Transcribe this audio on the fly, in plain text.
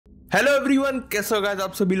Hello everyone, कैसे हो guys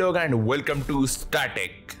आप सभी लोग एंड वेलकम टू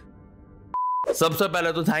स्टैटिक। सबसे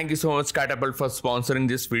पहले तो thank you so much Catapult for sponsoring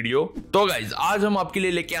this video. तो गाइस आज हम आपके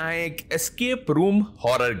लिए लेके आए हैं एक एस्केप रूम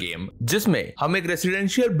हॉरर गेम, जिसमें हम एक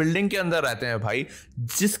रेसिडेंशियल बिल्डिंग के अंदर रहते हैं भाई,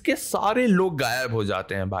 जिसके सारे लोग गायब हो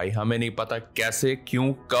जाते हैं भाई। हमें नहीं पता कैसे,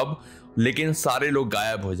 क्यों, कब, लेकिन सारे लोग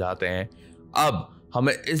गायब हो जाते हैं। अब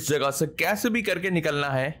हमें इस जगह से कैसे भी करके निकलना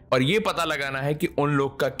है और ये पता लगाना है कि उन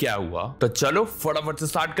लोग का क्या हुआ। तो चलो फटाफट से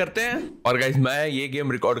स्टार्ट करते हैं। और गाइस मैं ये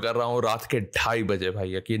गेम रिकॉर्ड कर रहा हूँ रात के 2:30 बजे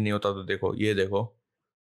भाई। यकीन नहीं होता तो देखो, ये देखो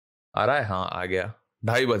आ रहा है। हाँ आ गया,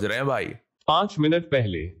 2:30 बज रहे हैं भाई। 5 मिनट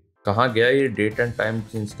पहले। कहाँ गया ये डेट एंड टाइम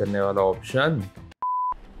चेंज करने वाला option?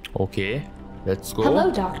 Okay let's go.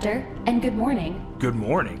 Hello, doctor, and good morning. Good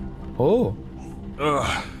morning. ओह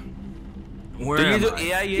तो ये जो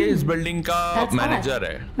AI है इस बिल्डिंग का That's मैनेजर odd.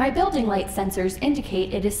 है। My building light sensors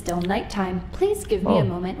indicate it is still nighttime. Please give me a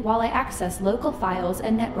moment while I access local files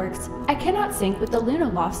and networks. I cannot sync with the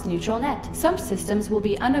Luna Loft's neutral net. Some systems will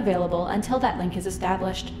be unavailable until that link is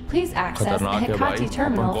established. Please access the खतरनाक है भाई। Hecate अपन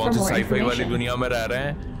terminal कौन for C more sci-fi वाली information. दुनिया में रह रहे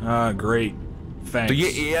हैं? Great. Thanks. तो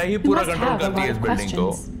ये AI ही You पूरा must कंट्रोल have a करती है lot इस of बिल्डिंग को।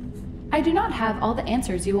 questions. I do not have all the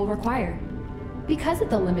answers you will require. Because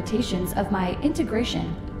of the limitations of my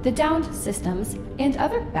integration, the downed systems, and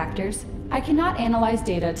other factors, I cannot analyze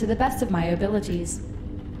data to the best of my abilities.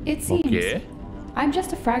 It seems Okay. I'm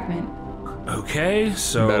just a fragment. Okay,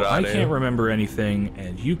 so I can't remember anything,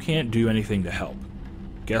 and you can't do anything to help.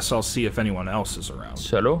 Guess I'll see if anyone else is around.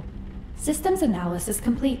 चलो। Systems analysis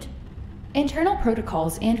complete. Internal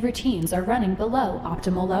protocols and routines are running below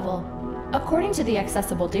optimal level. According to the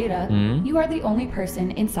accessible data, you are the only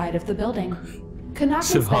person inside of the building. Kanaka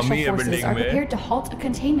Special Forces are prepared to halt a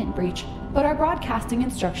containment breach, but are broadcasting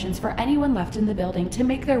instructions for anyone left in the building to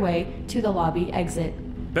make their way to the lobby exit.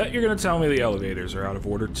 Bet you're gonna tell me the elevators are out of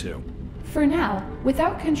order too. For now,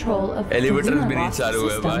 without control of the Elevators Luna भी नहीं Loft चालू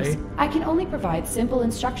है भाई। systems, I can only provide simple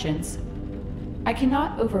instructions. I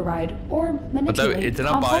cannot override or मतलब manipulate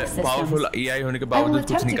इतना complex powerful systems. AI होने के I will बावजूद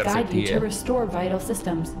कुछ attempt नहीं to कर guide सकती you to है। restore vital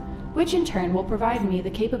systems, which in turn will provide me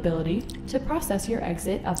the capability to process your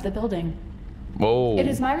exit of the building. It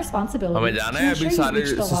is my responsibility हमें जाना to है ensure अभी, you सारे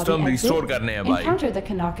reach the system lobby restore exit, करने हैं भाई, encounter the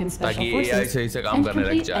Kanakan Special ताकि AI Forces, सही से काम and करने लग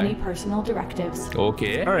complete जाए। any personal directives.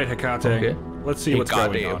 Okay All right, Hecate. Okay. Let's see what's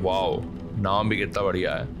going on. Wow, नाम भी कितना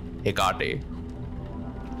बढ़िया है, हेकाटे।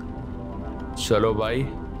 चलो भाई।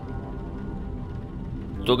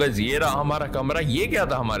 तो गाइस ये रहा हमारा कमरा। ये क्या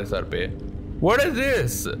था हमारे सर पे? What is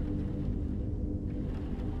this?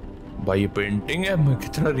 भाई ये पेंटिंग है,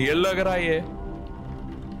 कितना रियल लग रहा है ये।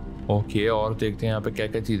 ओके और देखते हैं यहाँ पे क्या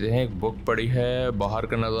क्या चीजें हैं। एक बुक पड़ी है, बाहर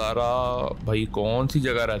का नजारा। भाई कौन सी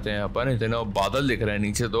जगह रहते हैं अपन? इतने बादल दिख रहे हैं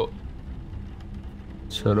नीचे तो।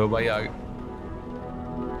 चलो भाई आगे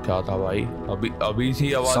क्या था भाई? अभी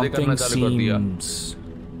सी आवाजें करना चालू कर दिया।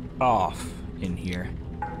 Off in here.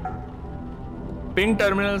 Ping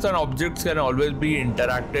terminals and objects can always be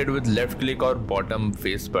interacted with left click or bottom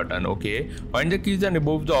face button. Okay. Find the keys and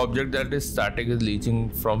remove the object that is static is leaching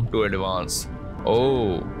from to advance.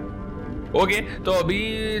 Oh. Okay तो अभी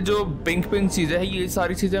जो pink चीजें है, ये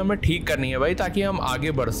सारी चीजें हमें ठीक करनी है भाई, ताकि हम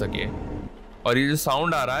आगे बढ़ सके। और ये जो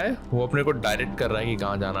साउंड आ रहा है वो अपने को डायरेक्ट कर रहा है कि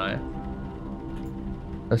कहाँ जाना है।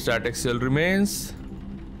 Static still remains.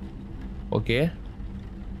 ओके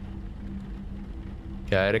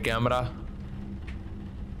क्या है रे कैमरा?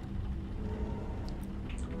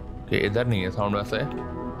 ओके इधर नहीं है साउंड, वैसे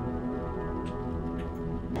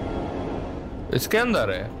इसके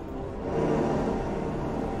अंदर है।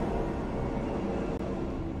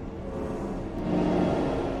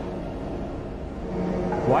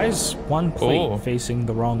 Why is one plate facing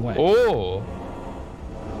the wrong way? ओह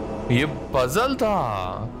ये पजल था।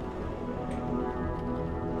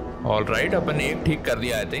 ऑलराइट अपन ने एक ठीक कर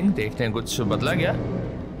दिया आई थिंक। देखते हैं कुछ बदला क्या।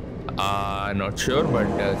 नॉट श्योर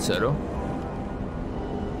बट चलो।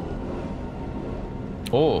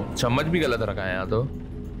 ओह चम्मच भी गलत रखा है यहाँ तो।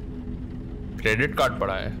 क्रेडिट कार्ड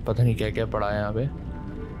पड़ा है, पता नहीं क्या क्या पड़ा है यहाँ पे।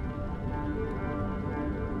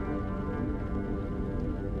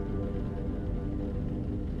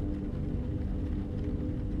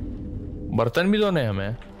 बर्तन भी धोने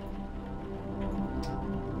हमें।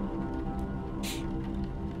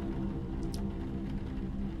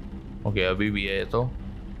 ओके अभी भी है ये तो।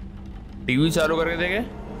 टीवी चालू करके देखे।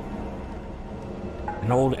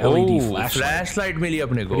 An old LED flashlight मिली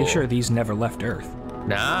अपने को। Pretty sure these never left Earth.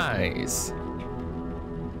 Nice.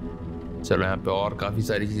 चलो यहाँ पे और काफी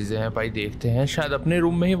सारी चीजें हैं भाई, देखते हैं। शायद अपने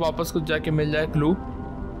रूम में ही वापस कुछ जाके मिल जाए क्लू,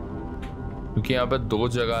 क्योंकि यहाँ पे 2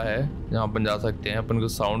 जगह है जहाँ अपन जा सकते हैं। अपन को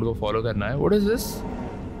साउंड को फॉलो करना है। What is this?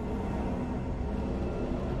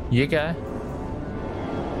 ये क्या है?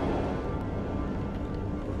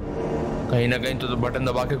 कहीं ना कहीं तो बटन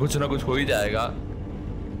दबा के कुछ ना कुछ हो ही जाएगा।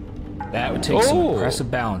 That would take some impressive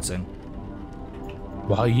balancing.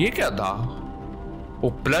 भाई ये क्या था? वो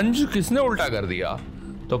प्लंज किसने उल्टा कर दिया?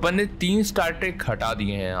 तो अपन ने 3 स्टार्टेक हटा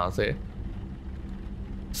दिए हैं यहाँ से,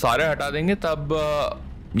 सारे हटा देंगे तब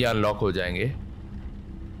ये अनलॉक हो जाएंगे।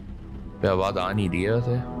 पे आवाज आ नहीं रही है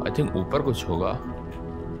वैसे। आई थिंक ऊपर कुछ होगा,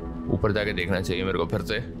 ऊपर जाके देखना चाहिए मेरे को फिर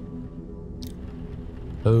से।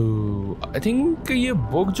 आई थिंक ये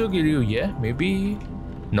बुक जो गिरी हुई है मे बी,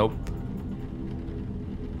 नोप,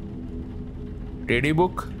 टेढ़ी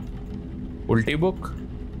बुक, उल्टी बुक,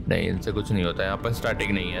 नहीं इनसे कुछ नहीं होता। यहाँ पर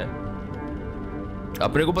स्टार्टिंग नहीं है,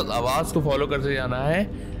 अपने को बस आवाज को फॉलो करते जाना है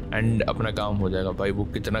एंड अपना काम हो जाएगा। भाई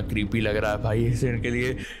बुक कितना क्रीपी लग रहा है भाई, इस सीन के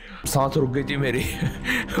लिए सांस रुक गई थी मेरी।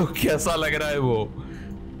 कैसा लग रहा है वो।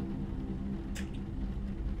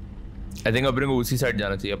 आई थिंक अपने को उसी साइड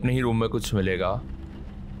जाना चाहिए, अपने ही रूम में कुछ मिलेगा।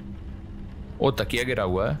 ओ तकिया गिरा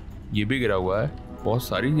हुआ है, ये भी गिरा हुआ है, बहुत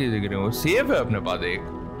सारी चीजें गिरी हुई। सेफ है अपने पास एक।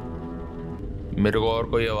 मेरे को और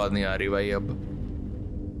कोई आवाज नहीं आ रही भाई अब।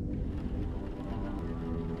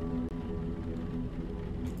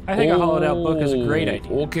 I think a hollowed out book is a great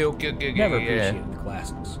idea. Okay. Never appreciated the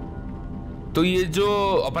classics. तो ये जो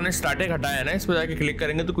अपन ने स्टार्टिंग हटाया है ना, इस पर जाके क्लिक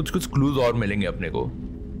करेंगे तो कुछ क्लूज और मिलेंगे अपने को।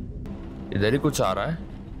 इधर ही कुछ आ रहा है,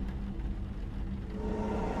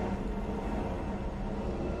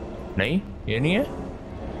 नहीं ये नहीं है।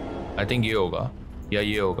 आई थिंक ये होगा या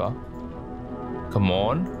ये होगा। कम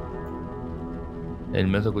ऑन,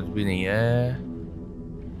 इनमें से कुछ भी नहीं है।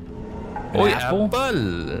 ओ एप्पल,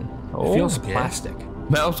 feels plastic.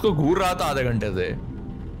 मैं उसको घूर रहा था आधे घंटे से।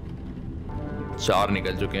 4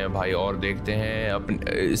 निकल चुके हैं भाई, और देखते हैं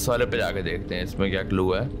अपने इस वाले पे जाके देखते हैं इसमें क्या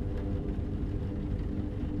क्लू है।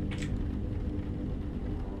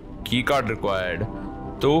 की कार्ड रिक्वायर्ड,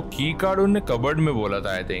 तो की कार्ड उन्होंने कबर्ड में बोला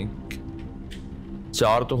था। आई थिंक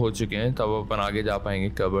 4 तो हो चुके हैं, तब अपन आगे जा पाएंगे।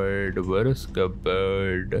 कबर्ड वर्स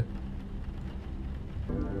कबर्ड,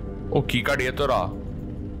 ओ की कार्ड ये तो रहा,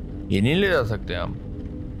 ये नहीं ले जा सकते हम।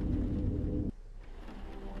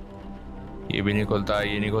 ये भी नहीं खुलता,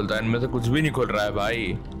 ये नहीं खुलता, इनमें से कुछ भी नहीं खुल रहा है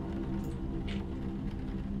भाई।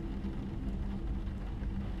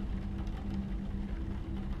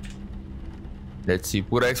 लेट्स सी,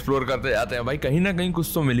 पूरा एक्सप्लोर करते जाते हैं भाई, कहीं ना कहीं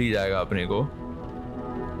कुछ तो मिल ही जाएगा अपने को।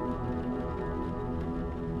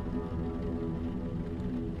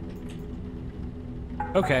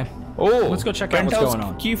 Okay. Oh, let's go check out what's going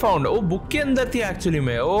on. की फाउंड, ओ बुक के अंदर थी एक्चुअली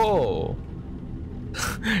में। ओ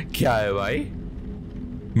क्या है भाई,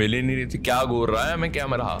 मिल ही नहीं रही थी। क्या घूर रहा है, मैं क्या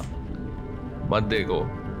मरा, मत देखो।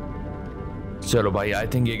 चलो भाई, आई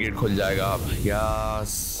थिंक ये गेट खुल जाएगा अब।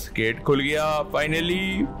 यस, गेट खुल गया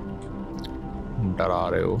फाइनली। डरा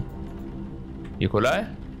रहे हो, ये खुला है।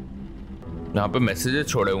 यहाँ पे मैसेजेस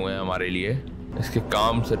छोड़े हुए हैं हमारे लिए इसके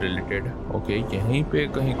काम से रिलेटेड। ओके, यहीं पे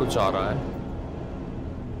कहीं कुछ आ रहा है।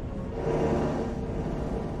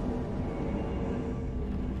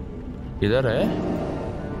 इधर है,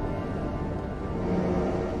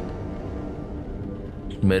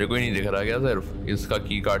 मेरे को ही नहीं दिख रहा क्या, सिर्फ इसका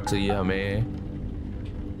की कार्ड चाहिए हमें।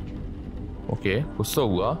 ओके, कुछ तो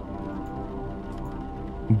हुआ।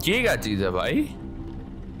 ये क्या चीज है भाई,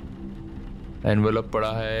 एनवेलप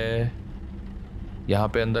पड़ा है यहाँ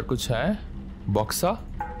पे, अंदर कुछ है। बॉक्सा,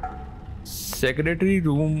 सेक्रेटरी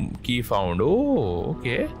रूम की found.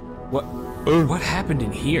 Okay, what happened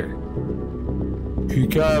in here?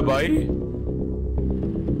 क्या है भाई?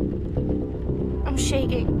 I'm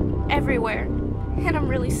shaking everywhere, and I'm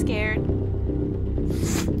really scared.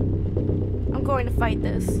 I'm going to fight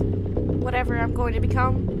this. Whatever I'm going to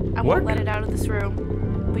become, I won't let it out of this room.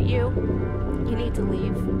 But you need to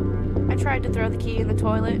leave. I tried to throw the key in the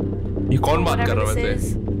toilet. ये कौन बात कर रहा है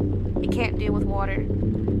वैसे? It can't deal with water.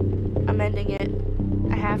 I'm ending it.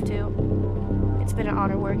 I have to. It's been an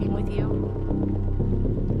honor working with you.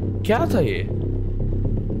 क्या था ये?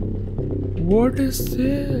 What is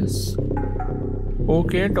this?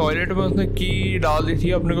 Okay, toilet में उसने की डाल दी थी,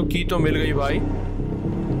 अपने को की तो मिल गई भाई।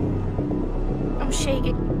 I'm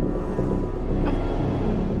shaking.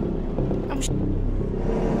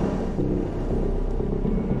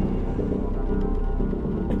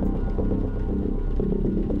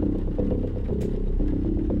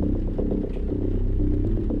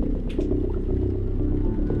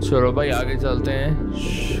 चलो भाई आगे चलते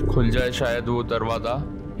हैं, खुल जाए शायद वो दरवाजा।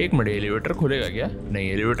 एक मिनट, एलिवेटर खुलेगा क्या? नहीं,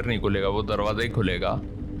 एलिवेटर नहीं खुलेगा, वो दरवाजा ही खुलेगा।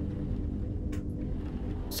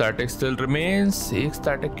 Static still remains. एक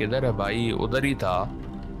स्टैटिक किधर है भाई? उधर ही था,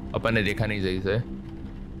 अपन ने देखा नहीं सही से।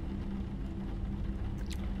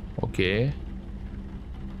 ओके,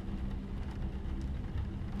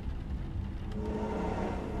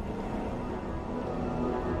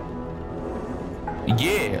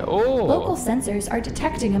 ये Local sensors are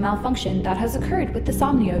detecting a malfunction that has occurred with the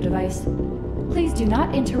Somnio device. Please do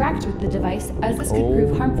not interact with the device as this could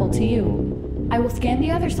prove harmful to you. I will scan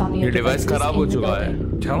the other Somnio devices in the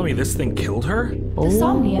building. Telling me this thing killed her? The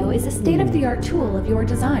Somnio is a state-of-the-art tool of your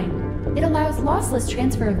design. It allows lossless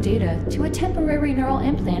transfer of data to a temporary neural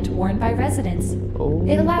implant worn by residents.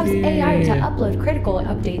 It allows AI to upload critical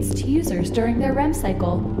updates to users during their REM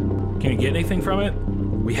cycle. Can you get anything from it?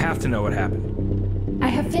 We have to know what happened. I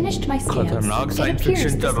have finished my scans. It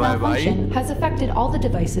appears this malfunction has affected all the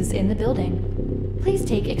devices in the building. Please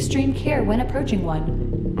take extreme care when approaching one.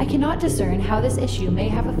 I cannot discern how this issue may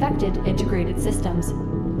have affected integrated systems.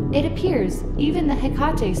 It appears even the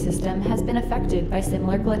Hecate system has been affected by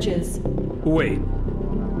similar glitches. Wait,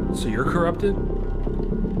 so you're corrupted?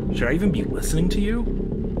 Should I even be listening to you?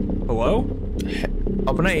 Hello?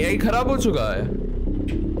 अपना AI खराब हो चुका है।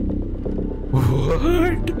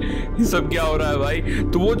 What? ये सब क्या हो रहा है भाई?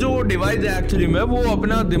 तो वो जो डिवाइस है एक्चुअली में वो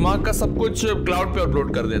अपना दिमाग का सब कुछ क्लाउड पे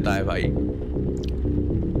अपलोड कर देता है भाई,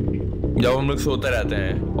 जब हम लोग सोते रहते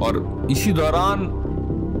हैं, और इसी दौरान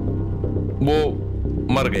वो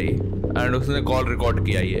मर गई एंड उसने कॉल रिकॉर्ड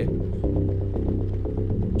किया ये।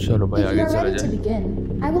 चलो भाई आगे चले जाए।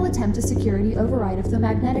 I will attempt a security override of the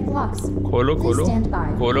magnetic locks. खोलो खोलो stand by.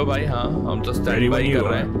 खोलो भाई। हाँ हम तो स्टैंड बाई कर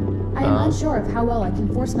रहे हैं। I am unsure of how well I can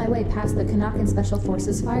force my way past the Kanakan Special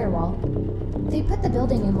Forces firewall. They put the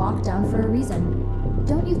building in lockdown for a reason.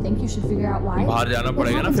 Don't you think you should figure out why? बाहर जाना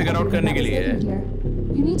पड़ेगा ना figure out करने के लिए।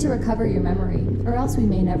 You need to recover your memory, or else we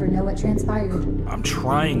may never know what transpired. I'm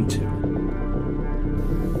trying to.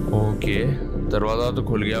 Okay दरवाजा तो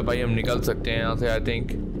खुल गया भाई, हम निकल सकते हैं यहाँ से I think.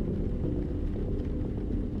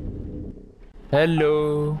 Hello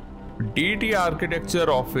DT architecture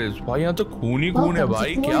office. भाई यहाँ तो खून ही खून है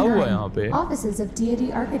भाई, क्या हुआ यहाँ पे? Offices of deity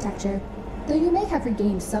architecture. Though you may have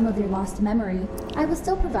regained some of your lost memory, I will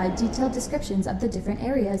still provide detailed descriptions of the different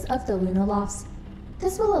areas of the Luna Lofts.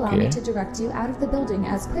 This will allow me to direct you out of the building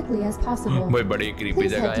as quickly as possible. भाई बड़ी creepy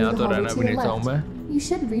जगह यहाँ तो रहना भी नहीं चाहूँ मैं। You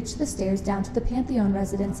should reach the stairs down to the Pantheon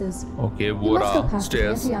residences. Okay, वो रहा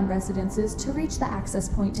stairs. Pantheon residences to reach the access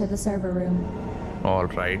point to the server room. All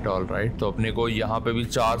right. तो अपने को यहाँ पे भी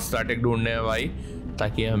 4 स्टैटिक ढूंढने हैं भाई,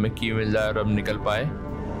 ताकि हमें की मिल जाए और हम निकल पाए।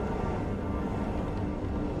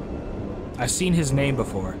 I've seen his name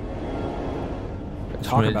before.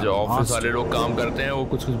 इसमें जो ऑफिस वाले लोग काम करते हैं वो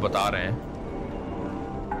कुछ बता रहे हैं।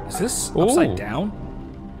 Is this upside down?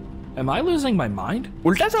 Am I losing my mind?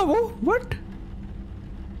 उल्टा सा वो? What?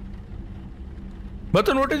 मैं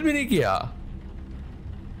तो नोटिस भी नहीं किया।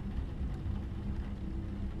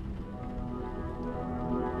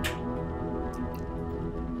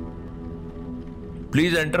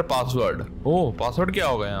 Please enter password. Oh password क्या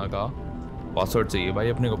होगा यहाँ का? पासवर्ड चाहिए भाई,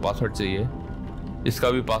 अपने को पासवर्ड चाहिए। इसका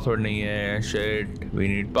भी पासवर्ड नहीं है। Shit, we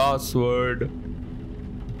need password.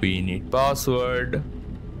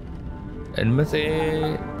 इनमें से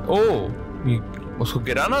उसको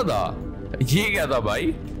गिराना था। ये क्या था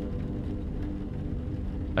भाई?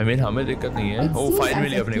 I mean, हमें दिक्कत नहीं है। वो फाइल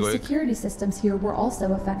मिली अपने को एक। Security systems here were also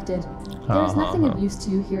affected. There is nothing of use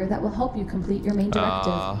to you here that will help you complete your main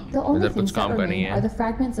directive. The only things that remain are the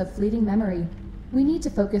fragments of fleeting memory. We need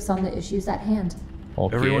to focus on the issues at hand.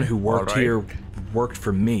 Okay, everyone who worked here worked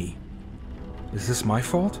for me. Is this my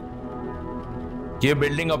fault? ये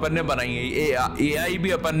building अपन ने बनाई है, AI भी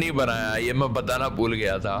अपन ने बनाया, ये मैं बताना भूल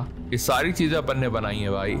गया था। ये सारी चीजें अपन ने बनाई है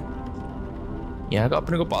भाई। यहाँ का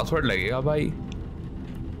अपने को पासवर्ड लगेगा भाई।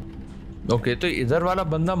 ओके तो इधर वाला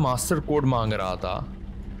बंदा मास्टर कोड मांग रहा था,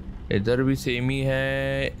 इधर भी सेम ही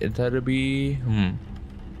है, इधर भी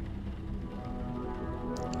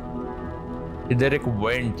इधर एक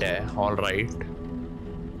वेंट है। All right,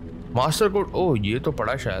 master code. ओह ये तो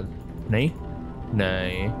पड़ा शायद। नहीं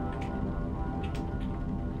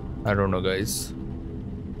I don't know guys,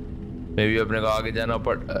 may be अपने को आगे जाना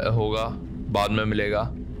होगा, बाद में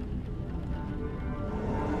मिलेगा।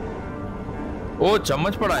 ओ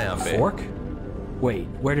चम्मच पड़ा है यहाँ पे। Fork? Wait,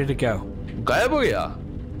 where did it go? गायब हो गया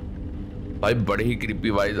भाई। बड़ी ही क्रीपी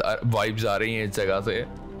वाइब्स आ रही हैं इस जगह से,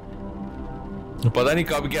 पता नहीं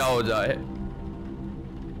कब क्या हो जाए।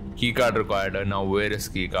 की कार्ड रिक्वायर्ड है नाउ। वेयर इज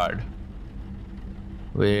की कार्ड?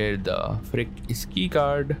 वेयर द फ्रिक इज की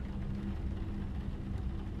card?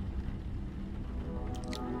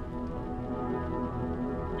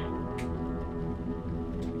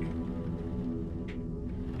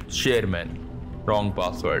 Sherman, wrong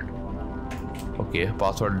password. Okay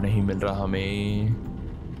password नहीं मिल रहा हमें।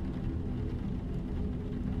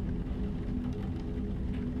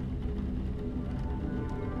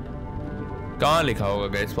 कहाँ लिखा होगा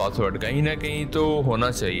गाइस पासवर्ड? कहीं ना कहीं तो होना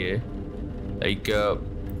चाहिए। लाइक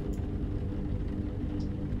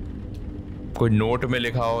कोई नोट में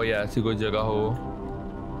लिखा हो या ऐसी कोई जगह हो।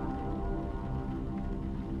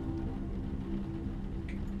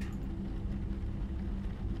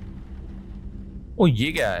 ओ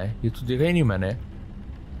ये क्या है, ये तो देखा ही नहीं मैंने।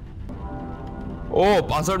 ओ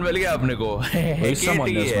पासवर्ड मिल गया अपने को।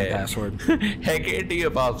 हैकेटी है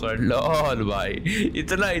पासवर्ड। लॉल भाई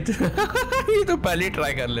इतना ये तो पहले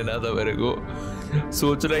ट्राई कर लेना था, मेरे को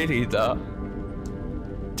सोचना ही नहीं था।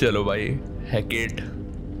 चलो भाई हैकेट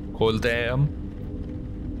खोलते हैं हम।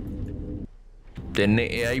 तेने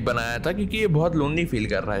एआई बनाया था क्योंकि ये बहुत लोनली फील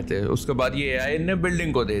कर रहे थे, उसके बाद ये एआई ने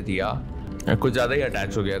बिल्डिंग को दे दिया। कुछ ज्यादा ही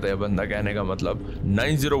अटैच हो गया था ये बंदा, कहने का मतलब।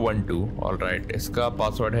 9012 ऑलराइट, इसका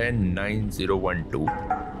पासवर्ड है 9012।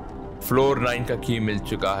 फ्लोर 9 का की मिल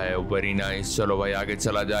चुका है, वेरी नाइस। चलो भाई आगे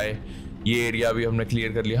चला जाए। ये एरिया भी हमने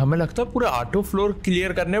क्लियर कर लिया। हमें लगता है पूरा 8 फ्लोर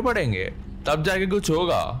क्लियर करने पड़ेंगे तब जाके कुछ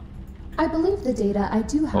होगा। I believe the data I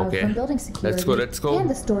do have from building security let's go. and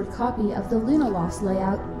the stored copy of the Luna Loft's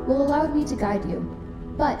layout will allow me to guide you.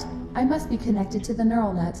 But I must be connected to the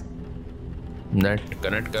neural net. Net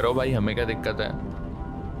connect करो भाई, हमें क्या दिक्कत है।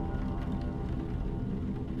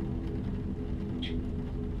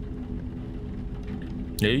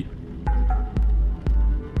 यही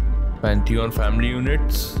Pantheon family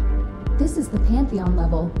units. This is the Pantheon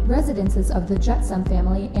level, residences of the Jetsam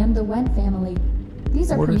family and the Wen family.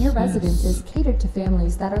 These are premier residences catered to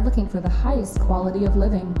families that are looking for the highest quality of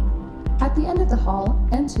living. At the end of the hall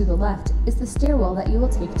and to the left is the stairwell that you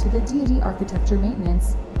will take to the deity architecture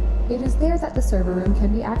maintenance. It is there that the server room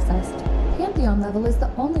can be accessed. Pantheon level is the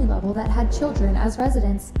only level that had children as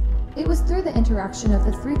residents. It was through the interaction of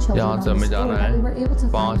the 3 children on the floor that we were able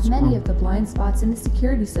to find many of the blind spots in the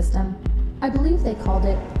security system. I believe they called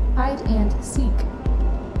it hide and seek.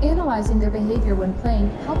 Analyzing their behavior when playing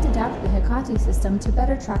helped adapt the Hecate system to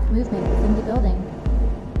better track movement within the building.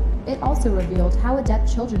 It also revealed how adept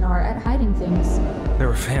children are at hiding things. There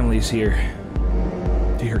were families here.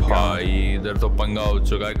 Dear God. भाई इधर तो पंगा हो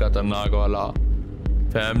चुका है खतरनाक वाला।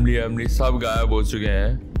 Family सब गायब हो चुके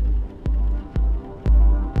हैं।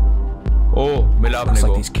 ओह मिला अपने को। Looks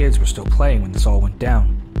like these kids were still playing when this all went down.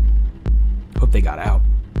 Hope they got out.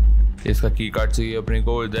 इसका की कार्ड चाहिए अपने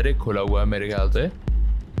को। इधर एक खुला हुआ है मेरे ख्याल से।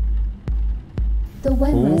 The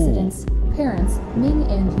Wen residents, parents, Ming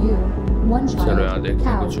and Yu, one child,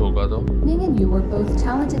 Kao. Ming and Yu were both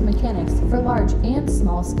talented mechanics for large and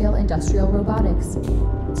small-scale industrial robotics.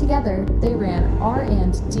 Together, they ran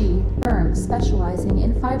R&D firm specializing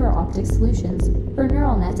in fiber optic solutions for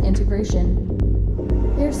neural net integration.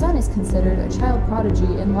 Their son is considered a child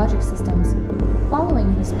prodigy in logic systems. Following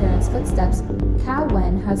in his parents' footsteps, Kao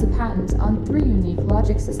Wen has a patent on 3 unique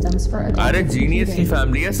logic systems for adaptive अरे genius की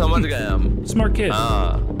family है, समझ गए हम। Smart kid.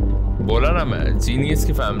 हाँ बोला ना मैं, जीनियस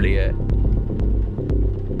की फैमिली है।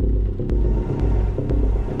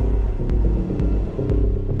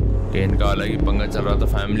 इनका अलग ही पंगा चल रहा था,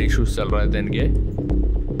 फैमिली इश्यूज चल रहे थे इनके।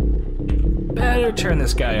 Better turn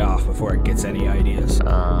this guy off before it gets any ideas.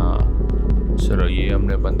 हाँ चलो ये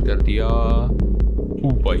हमने बंद कर दिया।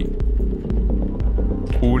 भाई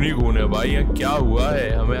खून है भाई, यहाँ क्या हुआ है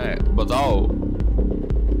हमें बताओ।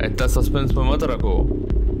 इतना सस्पेंस में मत रखो।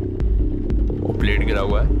 वो प्लेट गिरा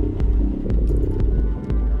हुआ है,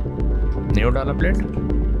 नहीं उठाना प्लेट।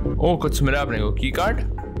 ओ कुछ मिला अपने को, की कार्ड।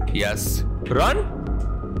 Yes run.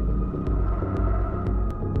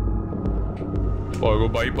 भागो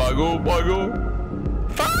भाई भागो।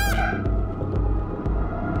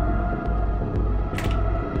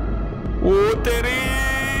 ओ तेरी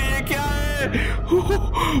ये क्या है।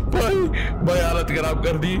 भाई हालत खराब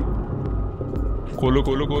कर दी। खोलो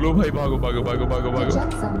भाई, भागो।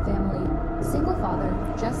 Jetsam family, single father,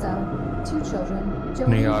 Jesso, 2 children.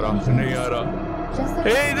 नहीं आ रहा।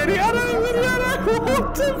 इधर ही आ रहा।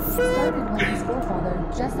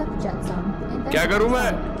 क्या करूं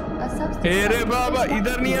मैं? अरे बाबा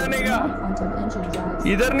इधर नहीं आने का।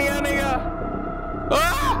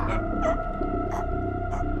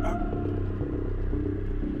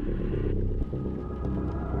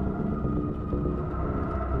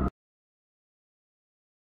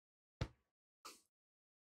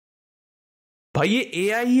 भाई ये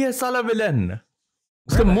एआई ही है साला विलन।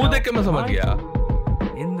 उसका मुंह देख के मैं समझ गया।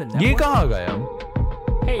 ये कहाँ गए हम?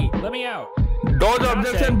 Hey, let me out. Dodge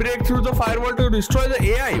objects and break through the firewall to destroy the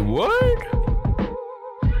AI. What?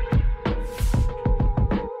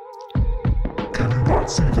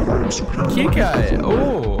 ये क्या है?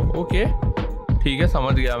 ओह ओके ठीक है,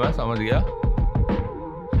 समझ गया।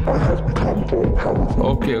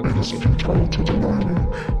 Okay.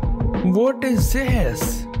 What is this?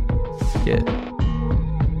 Yeah.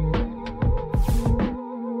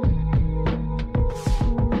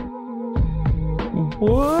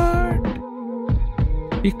 What?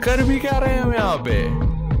 ये कर भी क्या रहे हैं हम यहाँ पे?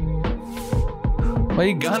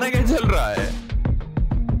 भाई गाना क्या चल रहा है?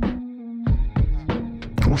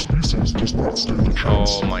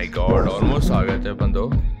 ओह माय गॉड, ऑलमोस्ट आ गए थे अपन तो।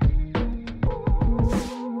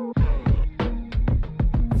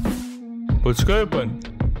 पूछ गए अपन।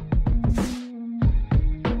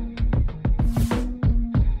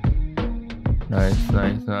 नाइस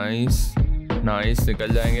नाइस नाइस नाइस,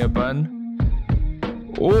 निकल जाएंगे अपन।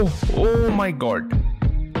 ओह ओह माय गॉड,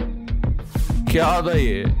 क्या था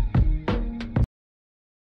ये?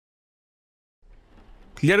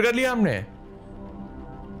 क्लियर कर लिया हमने।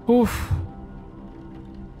 उफ,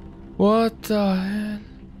 व्हाट द हेल,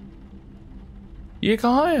 ये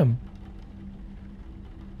कहाँ है हम?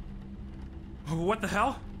 What the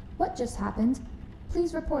hell? What just happened?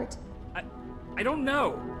 Please report. I don't know.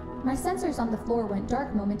 My sensors on the floor went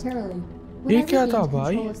dark momentarily. ये When I क्या regained था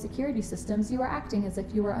भाई? control of security systems, you were acting as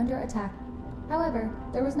if you were under attack. However,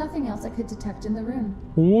 there was nothing else I could detect in the room.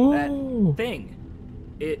 That Whoa. thing.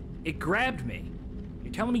 It grabbed me.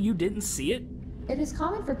 You're telling me you didn't see it? It is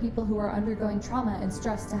common for people who are undergoing trauma and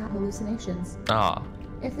stress to have hallucinations. हाँ,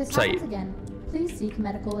 If this सही happens again, please seek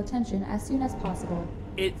medical attention as soon as possible.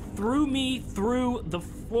 It threw me through the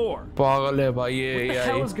floor. पागल है भाई ये What the AI।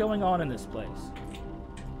 hell is going on in this place?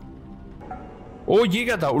 ओ ये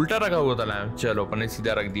क्या था? उल्टा रखा हुआ था लैम्प। चलो अपन ने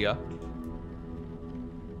सीधा रख दिया।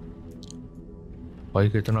 भाई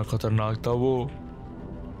कितना खतरनाक था वो।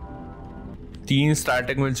 3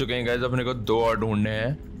 स्टार्टिंग मिल चुके हैं गाइस, अपने को 2 और ढूंढने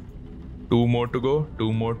हैं। 2 more to go,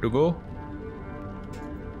 2 more to go।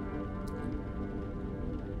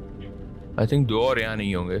 I think 2 और यहाँ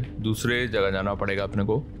नहीं होंगे, दूसरे जगह जाना पड़ेगा अपने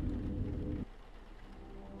को।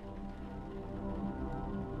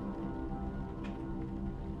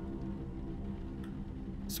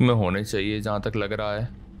 इसमें होने चाहिए जहां तक लग रहा है।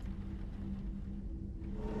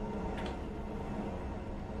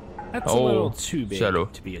 That's a little too big चलो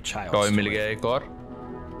to be a child. Toy मिल गया एक और।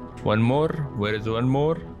 1 more, where is 1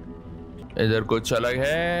 more? इधर कुछ अलग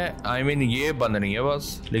है। I mean ये बंद नहीं है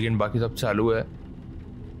बस, लेकिन बाकी सब चालू है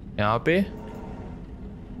यहाँ पे।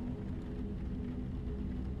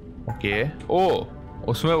 ओके, ओ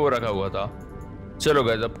उसमें वो रखा हुआ था। चलो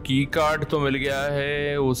गाइस, अब की कार्ड तो मिल गया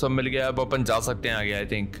है, वो सब मिल गया है, अब अपन जा सकते हैं आगे। आई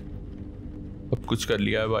थिंक अब कुछ कर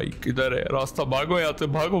लिया है भाई। किधर है रास्ता? भागो यहाँ से,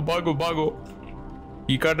 भागो भागो भागो।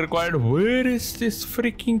 की card required. Where is this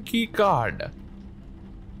fricking की कार्ड?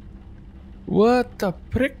 What the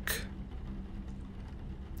फ्रिक?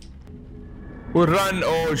 वो run.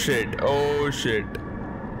 Oh shit, oh shit.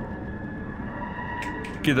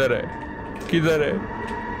 किधर है? किधर है?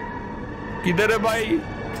 किधर है भाई?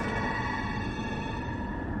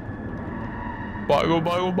 भागो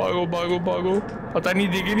भागो भागो भागो भागो। पता नहीं,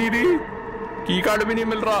 दिख ही नहीं रही। की कार्ड भी नहीं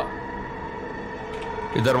मिल रहा।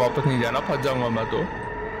 इधर वापस नहीं जाना, फंस जाऊंगा मैं तो।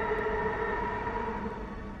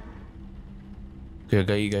 गई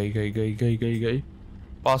गई गई गई गई गई गई।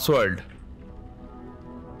 पासवर्ड।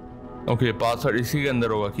 ओके, पासवर्ड इसी के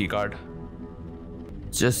अंदर होगा की कार्ड।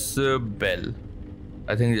 जेसबेल।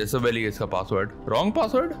 आई थिंक जेसबेल ही है इसका पासवर्ड। Wrong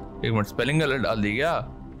password? एक मिनट, स्पेलिंग गलत डाल दी क्या?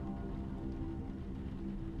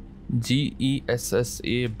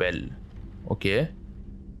 GESSA bell. Okay,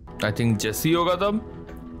 I think जेसी होगा तब।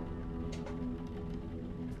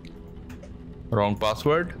 Wrong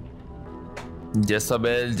password.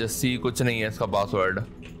 जेसबेल, जेसी कुछ नहीं है इसका पासवर्ड।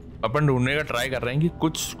 अपन ढूंढने का ट्राई कर रहे हैं कि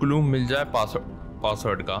कुछ क्लू मिल जाए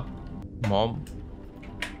पासवर्ड का। मॉम,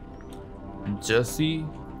 जेसी,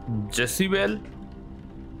 जेसीबेल,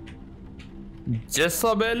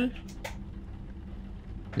 जेसबेल,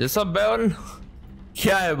 जेसबेल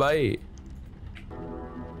क्या है भाई?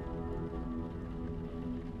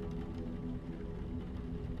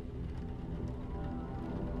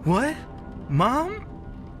 What? Mom?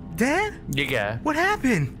 Dad? ये क्या है? What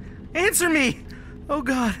happened? Answer me! Oh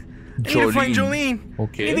God. I need to find Jolene.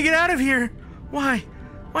 Okay. I need to get out of here. Why?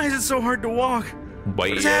 Why is it so hard to walk? भाई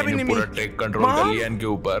What is happening ने to me? पूरा take control कर Mom? लिया इनके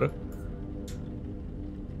ऊपर।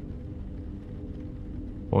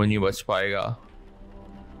 वो नहीं बच पाएगा।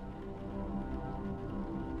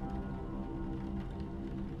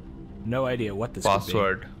 No idea what this could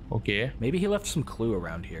password. Okay, be. Maybe he left some clue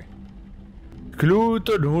around here. Clue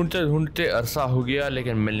तो ढूंढते ढूंढते अरसा हो गया,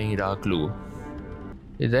 लेकिन मिल नहीं रहा क्लू।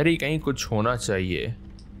 इधर ही कहीं कुछ होना चाहिए।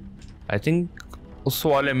 आई थिंक उस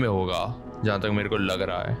वाले में होगा, जहां तक मेरे को लग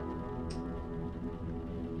रहा है।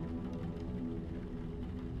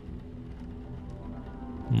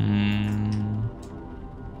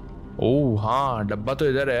 ओह हाँ, डब्बा तो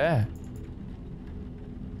इधर है।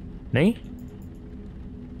 नहीं,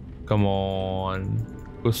 कम ऑन,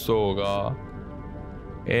 कुछ तो होगा।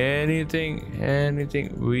 Anything, anything,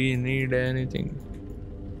 we need anything.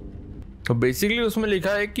 तो बेसिकली उसमें लिखा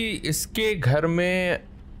है कि इसके घर में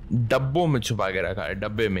डब्बों में छुपा के रखा है,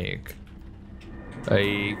 डब्बे में एक।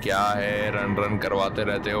 भाई क्या है, रन रन करवाते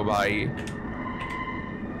रहते हो भाई।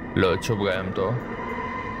 लो छुप गए हम तो,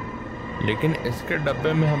 लेकिन इसके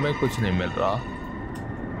डब्बे में हमें कुछ नहीं मिल रहा।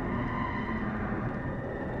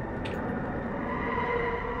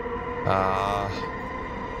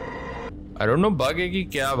 आई डोंट नो बग है कि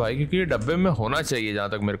क्या भाई, क्योंकि ये डब्बे में होना चाहिए जहां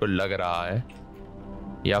तक मेरे को लग रहा है,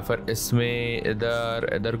 या फिर इसमें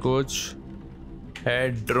इधर कुछ है।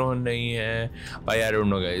 ड्रोन नहीं है भाई, आई डोंट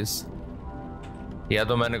नो गाइस। या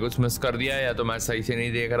तो मैंने कुछ मिस कर दिया या तो मैं सही से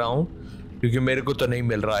नहीं देख रहा हूँ, क्योंकि मेरे को तो नहीं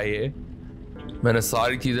मिल रहा है ये। मैंने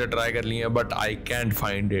सारी चीजें ट्राई कर ली हैं but I can't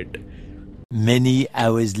find it. Many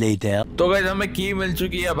hours later. तो गाइस हमें की मिल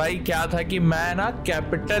चुकी है भाई। क्या था कि मैं ना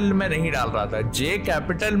कैपिटल में नहीं डाल रहा था, जे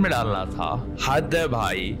कैपिटल में डालना था। हद है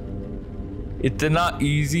भाई, इतना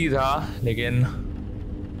इजी था लेकिन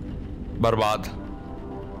बर्बाद।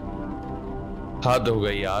 हद हो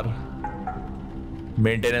गई यार।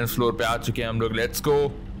 मेंटेनेंस फ्लोर पे आ चुके हैं हम लोग, let's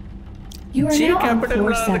go. You are now on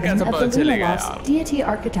floor 7 कैसे of पता the चलेगा Lunalofts यार? deity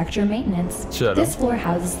architecture maintenance. चलो। This floor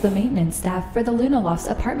houses the maintenance staff for the Lunalofts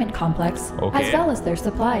apartment complex, Okay. as well as their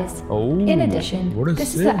supplies. Oh, In addition, what is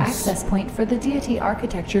this is the this? access point for the deity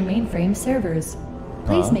architecture mainframe servers.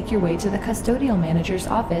 Please make your way to the custodial manager's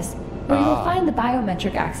office, where you will find the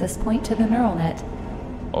biometric access point to the neural net.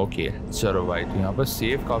 Okay चलो भाई। तो यहाँ पर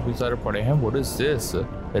safe काफी सारे पड़े हैं। What is this?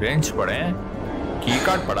 Wrench पड़े हैं, की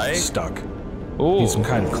कार्ड पड़ा है। Stuck. Oh Need some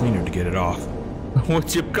kind of cleaner to get it off. वो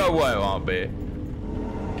चिपका हुआ है वहां पे।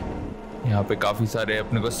 यहाँ पे काफी सारे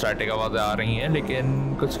अपने को स्टैटिक आवाजें आ रही हैं,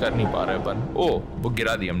 लेकिन कुछ कर नहीं पा रहे अपन। ओह वो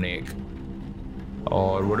गिरा दी हमने एक।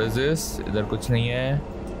 और व्हाट इज दिस? इधर कुछ नहीं है,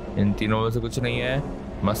 इन तीनों में से कुछ नहीं है।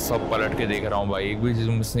 मैं सब पलट के देख रहा हूँ भाई, एक भी चीज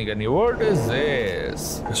मिस नहीं करनी। What is this?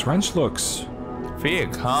 This wrench looks fake.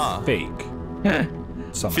 हाँ fake.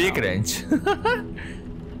 Somehow. Fake wrench.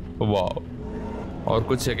 Wow. और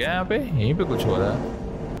कुछ है क्या यहाँ पे? यहीं पे कुछ हो रहा है।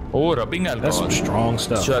 ओ rubbing That's some alcohol. strong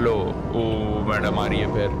stuff. चलो। ओ मैडम आ रही है,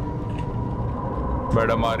 फिर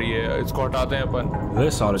मैडम आ रही है, इसको हटाते हैं अपन।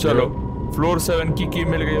 This ought to चलो do it. फ्लोर 7 की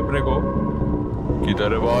मिल गई अपने को।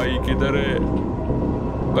 किधर है भाई, किधर है?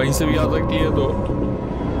 कहीं से भी आ सकती है तो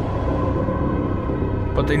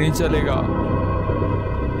पता ही नहीं चलेगा।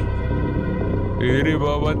 अरे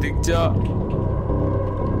बाबा दिख जा।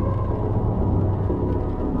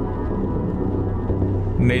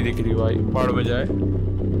 नहीं दिख रही भाई, पहाड़ में जाए।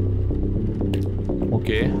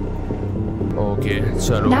 ओके ओके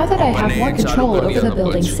चलो। Now that I have अपने more चालू control कर over दिया the सब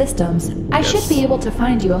building कुछ। systems, I should be able to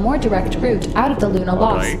find you a more direct route out of the Luna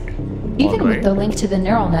Lost. Alright. Even with the link to the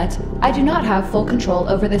neural net, I do not have full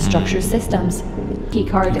control over the structure's systems.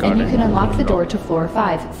 Keycard, and you can unlock the door to floor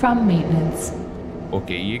 5 from maintenance.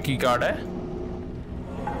 Okay ये की card है।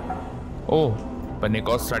 ओह मैंने एक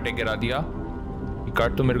और starting गिरा दिया। की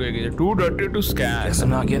card तो मेरे को एक to dirty to scan. Guess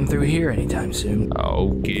I'm not getting through here anytime soon.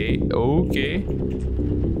 Okay okay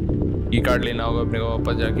की कार्ड लेना होगा अपने को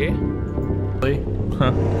वापस जाके।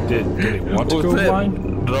 Did he want to go blind?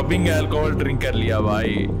 Rubbing alcohol drink कर लिया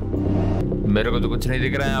भाई। मेरे को तो कुछ नहीं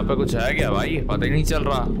दिख रहा है यहाँ पे। कुछ है क्या भाई? पता ही नहीं चल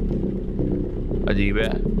रहा, अजीब है।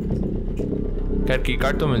 खैर की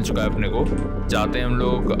कार्ड तो मिल चुका है अपने को। जाते हैं हम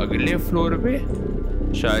लोग अगले फ्लोर पे,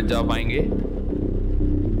 शायद जा पाएंगे।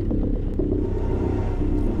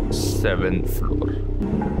 7th floor.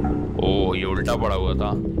 ओह ये उल्टा पड़ा हुआ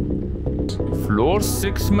था। फ्लोर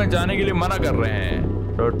 6 में जाने के लिए मना कर रहे हैं,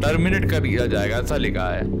 तो टर्मिनेट कर दिया जाएगा ऐसा लिखा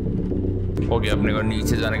है। ओके अपने को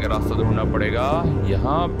नीचे जाने का रास्ता ढूंढना पड़ेगा।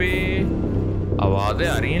 यहाँ पे आवाजें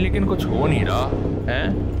आ रही हैं लेकिन कुछ हो नहीं रहा है,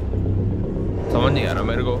 समझ नहीं आ रहा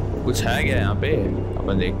मेरे को। कुछ है क्या यहाँ पे?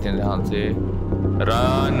 अपन देखते हैं ध्यान से।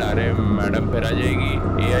 रन। अरे मैडम फिर आ जाएगी,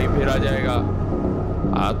 एआई फिर आ जाएगा।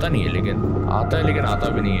 आता नहीं है लेकिन, आता है लेकिन आता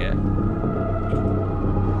भी नहीं है।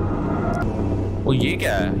 ओ ये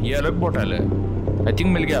क्या है? ये अलग बोतल है। आई थिंक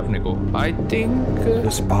मिल गया अपने को। I think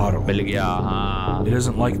This bottle. मिल गया। हाँ It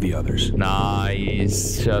isn't like the others.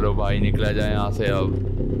 Nice. चलो भाई निकला जाए यहाँ से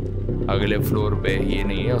अब अगले फ्लोर पे। ये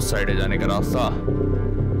नहीं है, उस साइड जाने का रास्ता।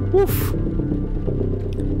 उफ।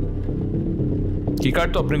 की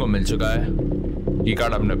कार्ड तो अपने को मिल चुका है। की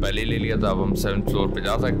कार्ड हमने पहले ही ले लिया था। अब हम 7th फ्लोर पे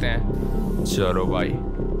जा सकते हैं। चलो भाई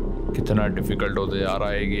कितना डिफिकल्ट होते जा रहा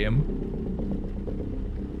है game.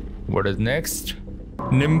 What is next?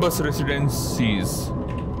 Nimbus residencies.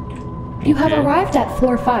 You have arrived at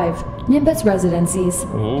floor 5, Nimbus Residencies.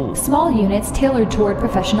 Small units tailored toward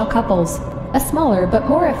professional couples. A smaller but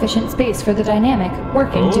more efficient space for the dynamic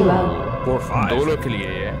working duo. Floor 5. दो लोग के लिए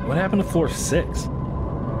है। What happened to floor 6?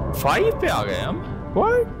 5 पे आ गए हम।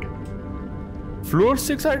 What? Floor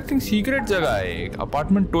 6 I think secret जगह है, एक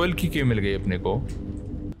अपार्टमेंट 12 की मिल गई अपने को।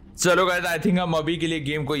 चलो गाइस आई थिंक हम अभी के लिए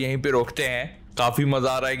गेम को यहीं पे रोकते हैं। काफी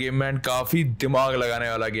मजा आ रहा है गेम में एंड काफी दिमाग लगाने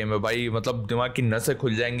वाला गेम है भाई, मतलब दिमाग की नसें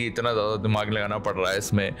खुल जाएंगी, इतना ज्यादा दिमाग लगाना पड़ रहा है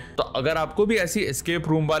इसमें। तो अगर आपको भी ऐसी एस्केप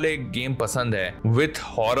रूम वाले गेम पसंद है विथ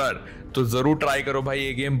हॉरर तो जरूर ट्राई करो भाई,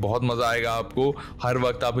 ये गेम बहुत मजा आएगा आपको। हर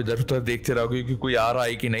वक्त आप इधर उधर देखते रहोगे कि कोई आ रहा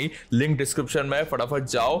है कि नहीं। लिंक डिस्क्रिप्शन में, फटाफट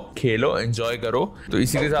जाओ, खेलो, एंजॉय करो। तो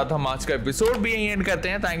इसी के साथ हम आज का एपिसोड भी यहीं एंड करते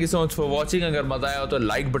हैं। Thank you so much for watching. अगर मजा आया हो तो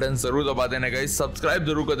लाइक बटन जरूर दबा देना गाइस, सब्सक्राइब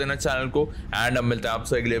जरूर कर देना चैनल को एंड हम मिलते हैं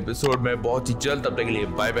आपसे अगले एपिसोड में बहुत ही जल्द। तब तक के लिए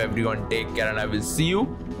bye bye everyone, take care and I will see you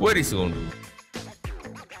very soon.